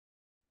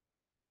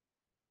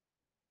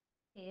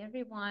Hey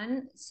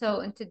everyone. So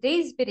in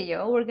today's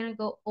video, we're going to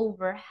go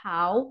over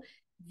how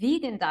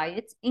vegan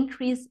diets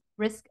increase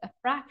risk of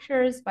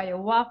fractures by a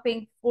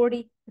whopping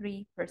 43%.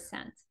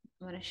 I'm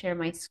going to share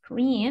my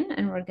screen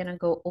and we're going to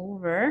go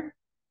over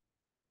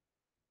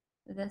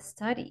the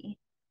study.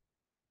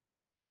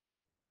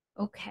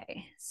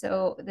 Okay,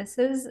 so this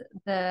is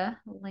the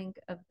link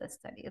of the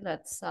study.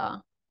 Let's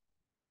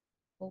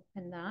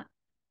open that.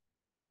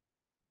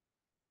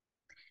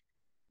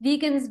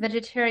 Vegans,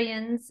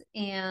 vegetarians,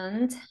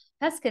 and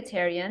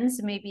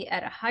pescatarians may be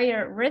at a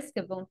higher risk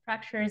of bone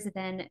fractures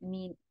than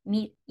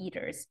meat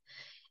eaters.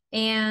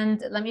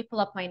 And let me pull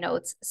up my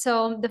notes.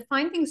 So the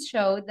findings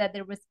showed that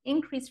there was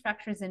increased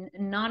fractures in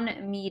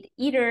non-meat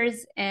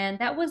eaters, and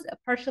that was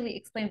partially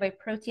explained by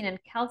protein and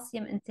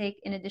calcium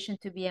intake in addition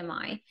to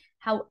BMI.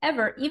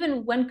 However,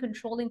 even when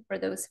controlling for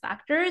those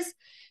factors,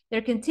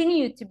 there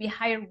continued to be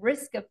higher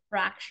risk of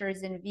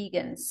fractures in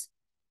vegans.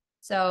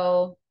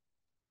 So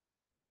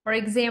for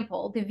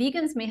example, the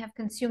vegans may have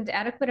consumed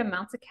adequate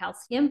amounts of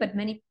calcium, but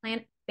many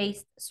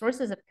plant-based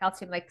sources of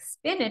calcium, like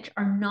spinach,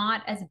 are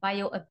not as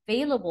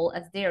bioavailable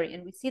as dairy.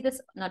 And we see this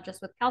not just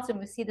with calcium,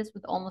 we see this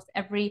with almost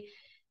every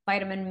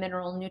vitamin,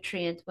 mineral,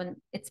 nutrient. When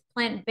it's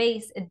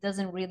plant-based, it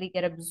doesn't really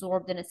get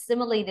absorbed and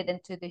assimilated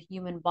into the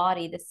human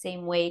body the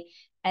same way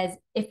as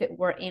if it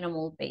were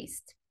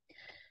animal-based.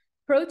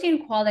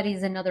 Protein quality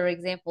is another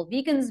example.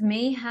 Vegans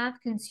may have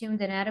consumed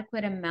an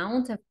adequate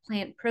amount of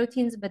plant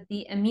proteins, but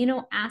the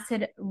amino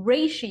acid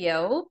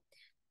ratio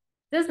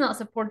does not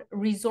support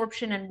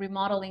resorption and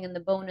remodeling in the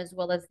bone, as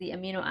well as the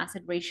amino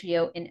acid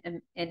ratio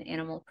in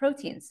animal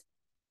proteins.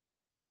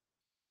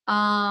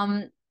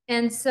 And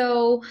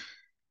so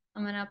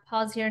I'm going to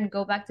pause here and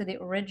go back to the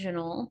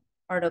original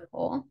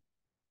article.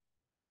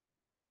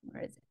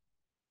 Where is it?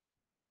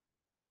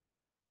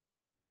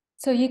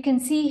 So you can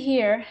see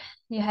here,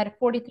 you had a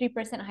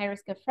 43% high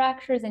risk of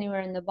fractures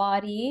anywhere in the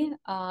body,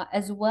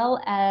 as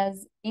well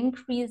as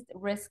increased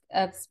risk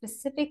of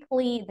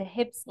specifically the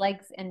hips,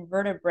 legs, and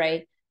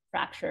vertebrae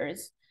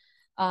fractures.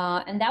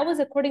 And that was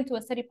according to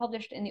a study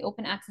published in the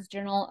open access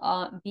journal,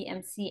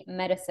 BMC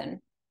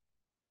Medicine.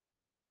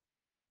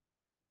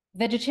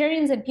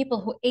 Vegetarians and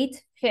people who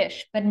ate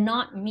fish but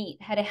not meat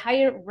had a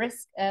higher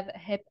risk of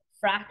hip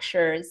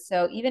fractures.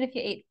 So even if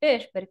you ate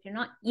fish, but if you're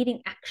not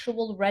eating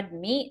actual red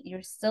meat,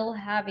 you're still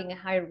having a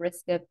higher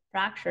risk of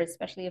fractures,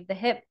 especially of the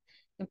hip,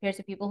 compared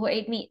to people who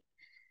ate meat.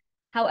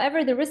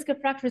 However, the risk of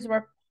fractures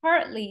were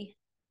partly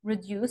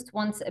reduced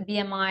once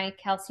BMI,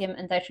 calcium,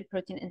 and dietary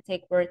protein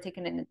intake were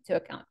taken into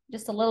account.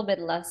 Just a little bit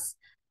less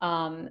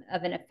of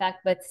an effect,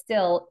 but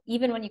still,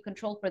 even when you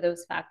control for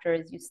those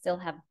factors, you still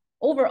have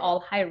overall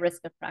high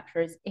risk of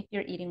fractures if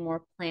you're eating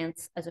more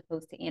plants as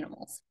opposed to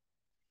animals.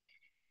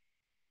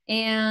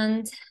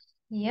 And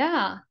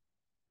yeah,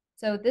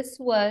 so this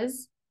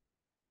is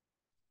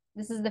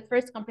the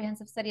first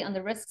comprehensive study on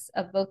the risks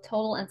of both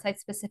total and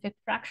site-specific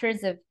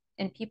fractures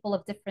in people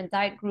of different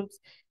diet groups.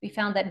 We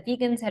found that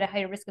vegans had a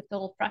higher risk of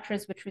total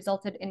fractures, which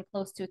resulted in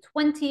close to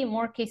 20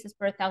 more cases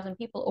per 1,000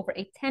 people over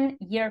a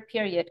 10-year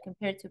period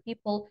compared to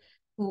people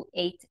who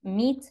ate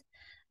meat.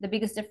 The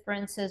biggest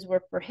differences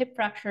were for hip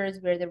fractures,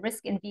 where the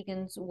risk in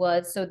vegans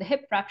was, so the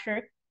hip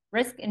fracture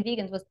risk in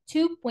vegans was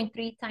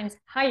 2.3 times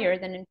higher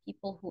than in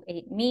people who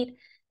ate meat,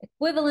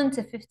 equivalent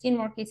to 15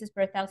 more cases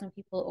per 1,000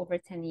 people over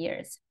 10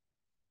 years.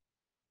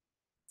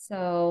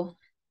 So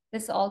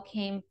this all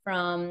came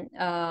from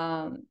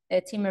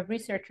a team of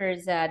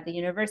researchers at the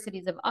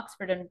universities of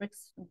Oxford and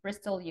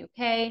Bristol,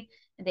 UK.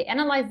 And they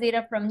analyzed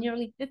data from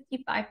nearly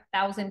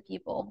 55,000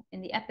 people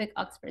in the EPIC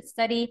Oxford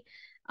study.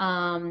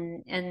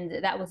 And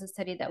that was a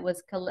study that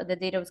the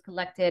data was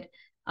collected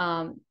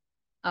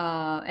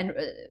and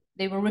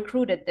they were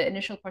recruited. The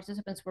initial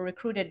participants were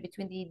recruited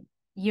between the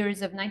years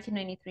of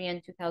 1993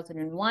 and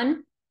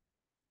 2001.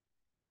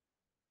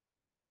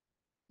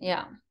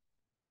 Yeah.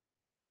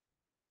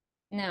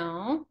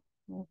 Now,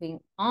 moving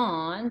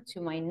on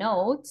to my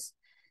notes.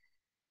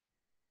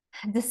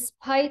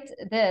 Despite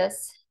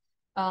this,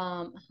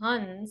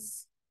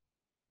 Hunnes,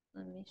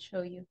 let me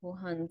show you who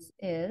Hunnes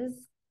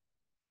is.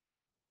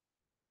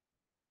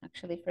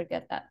 Actually,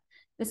 forget that.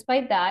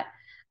 Despite that,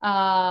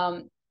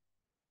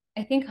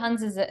 I think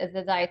Hunnes is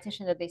the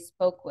dietitian that they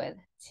spoke with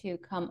to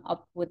come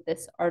up with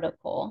this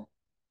article.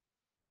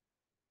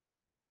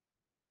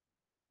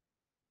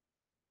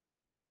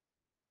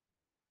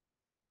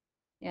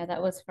 Yeah,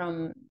 that was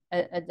from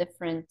a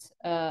different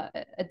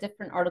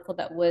article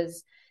that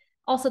was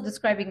also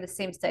describing the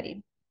same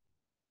study.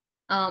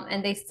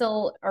 And they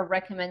still are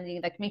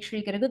recommending, like, make sure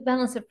you get a good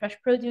balance of fresh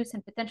produce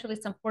and potentially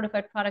some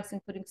fortified products,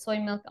 including soy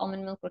milk,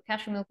 almond milk, or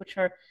cashew milk, which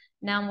are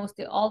now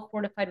mostly all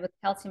fortified with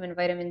calcium and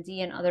vitamin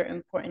D and other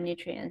important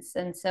nutrients.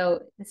 And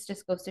so this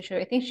just goes to show,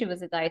 I think she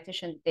was a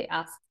dietitian. They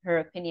asked her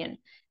opinion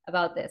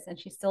about this, and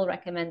she's still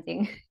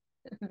recommending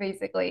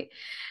basically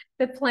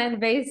the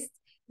plant-based,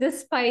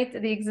 despite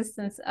the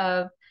existence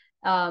of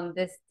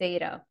this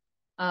data.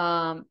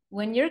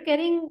 When you're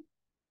getting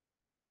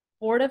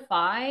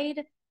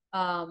fortified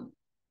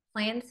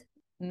plant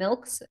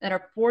milks that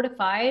are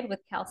fortified with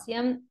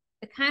calcium,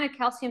 the kind of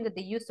calcium that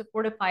they use to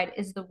fortify it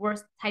is the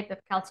worst type of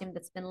calcium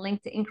that's been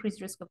linked to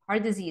increased risk of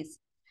heart disease.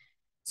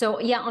 So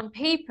yeah, on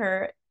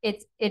paper,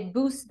 it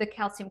boosts the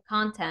calcium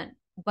content,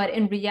 but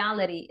in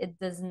reality, it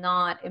does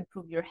not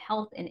improve your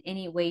health in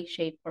any way,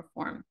 shape, or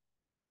form.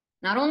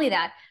 Not only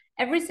that,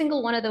 every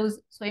single one of those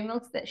soy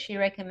milks that she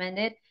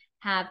recommended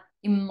have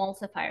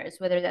emulsifiers,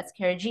 whether that's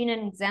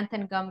carrageenan,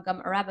 xanthan gum,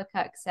 gum arabica,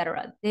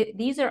 etc.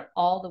 These are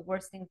all the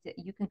worst things that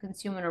you can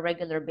consume on a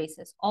regular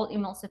basis. All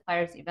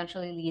emulsifiers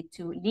eventually lead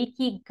to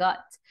leaky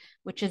gut,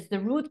 which is the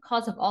root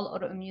cause of all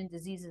autoimmune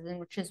diseases, and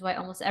which is why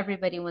almost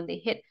everybody, when they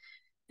hit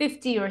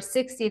 50 or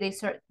 60, they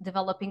start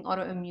developing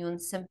autoimmune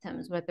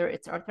symptoms, whether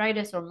it's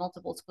arthritis or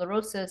multiple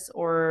sclerosis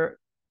or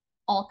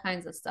all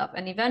kinds of stuff.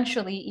 And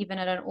eventually, even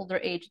at an older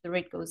age, the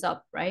rate goes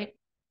up, right?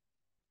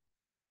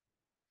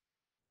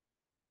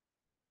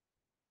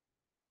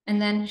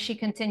 And then she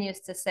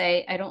continues to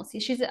say, I don't see,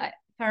 if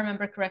I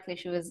remember correctly,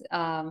 she was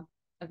a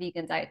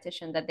vegan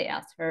dietitian that they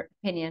asked her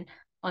opinion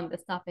on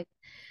this topic.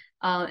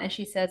 And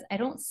she says, I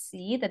don't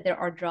see that there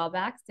are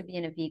drawbacks to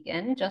being a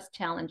vegan, just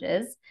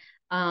challenges.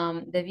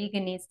 The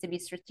vegan needs to be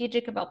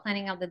strategic about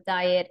planning out the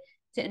diet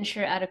to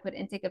ensure adequate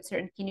intake of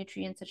certain key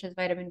nutrients such as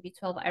vitamin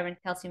B12, iron,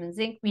 calcium, and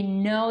zinc. We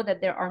know that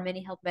there are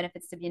many health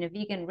benefits to being a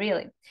vegan,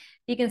 really.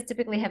 Vegans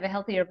typically have a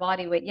healthier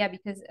body weight, yeah,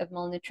 because of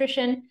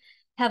malnutrition,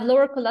 have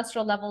lower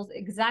cholesterol levels,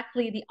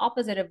 exactly the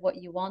opposite of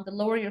what you want. The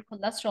lower your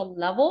cholesterol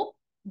level,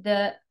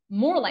 the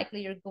more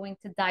likely you're going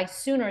to die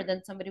sooner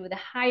than somebody with a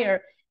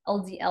higher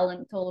LDL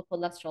and total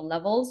cholesterol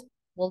levels.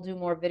 We'll do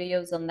more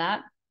videos on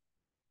that.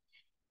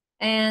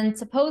 And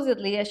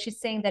supposedly, as she's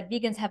saying, that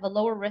vegans have a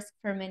lower risk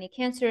for many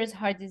cancers,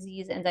 heart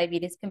disease, and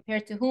diabetes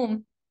compared to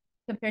whom?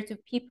 Compared to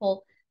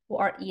people who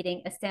are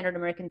eating a standard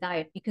American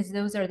diet, because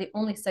those are the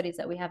only studies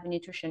that we have in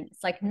nutrition.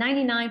 It's like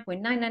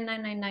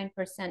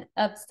 99.99999%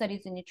 of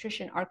studies in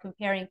nutrition are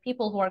comparing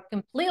people who are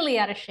completely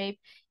out of shape,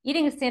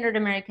 eating a standard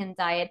American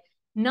diet,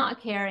 not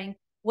caring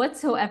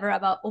whatsoever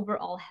about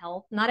overall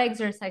health, not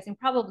exercising,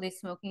 probably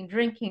smoking,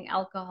 drinking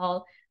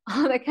alcohol,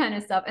 all that kind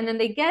of stuff. And then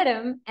they get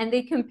them and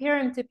they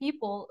compare them to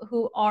people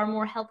who are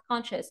more health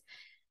conscious.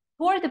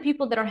 Who are the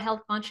people that are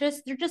health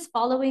conscious? They're just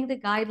following the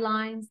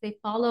guidelines. They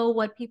follow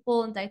what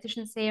people and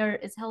dietitians say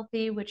is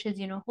healthy, which is,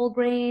 whole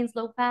grains,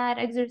 low fat,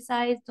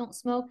 exercise, don't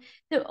smoke.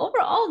 So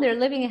overall, they're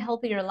living a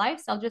healthier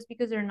lifestyle just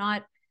because they're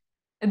not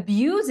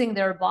abusing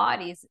their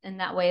bodies in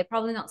that way.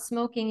 Probably not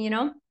smoking.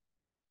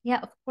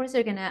 Yeah, of course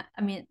they're gonna,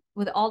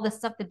 with all the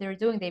stuff that they're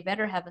doing, they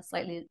better have a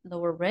slightly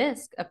lower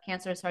risk of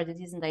cancer, heart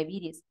disease, and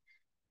diabetes.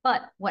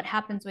 But what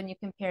happens when you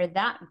compare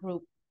that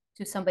group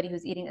to somebody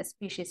who's eating a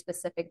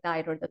species-specific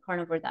diet or the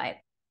carnivore diet?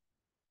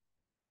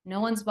 No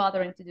one's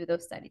bothering to do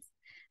those studies.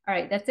 All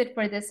right, that's it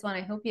for this one.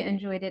 I hope you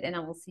enjoyed it, and I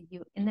will see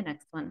you in the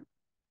next one.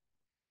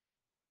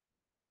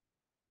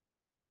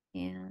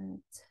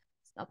 And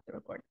stop the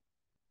recording.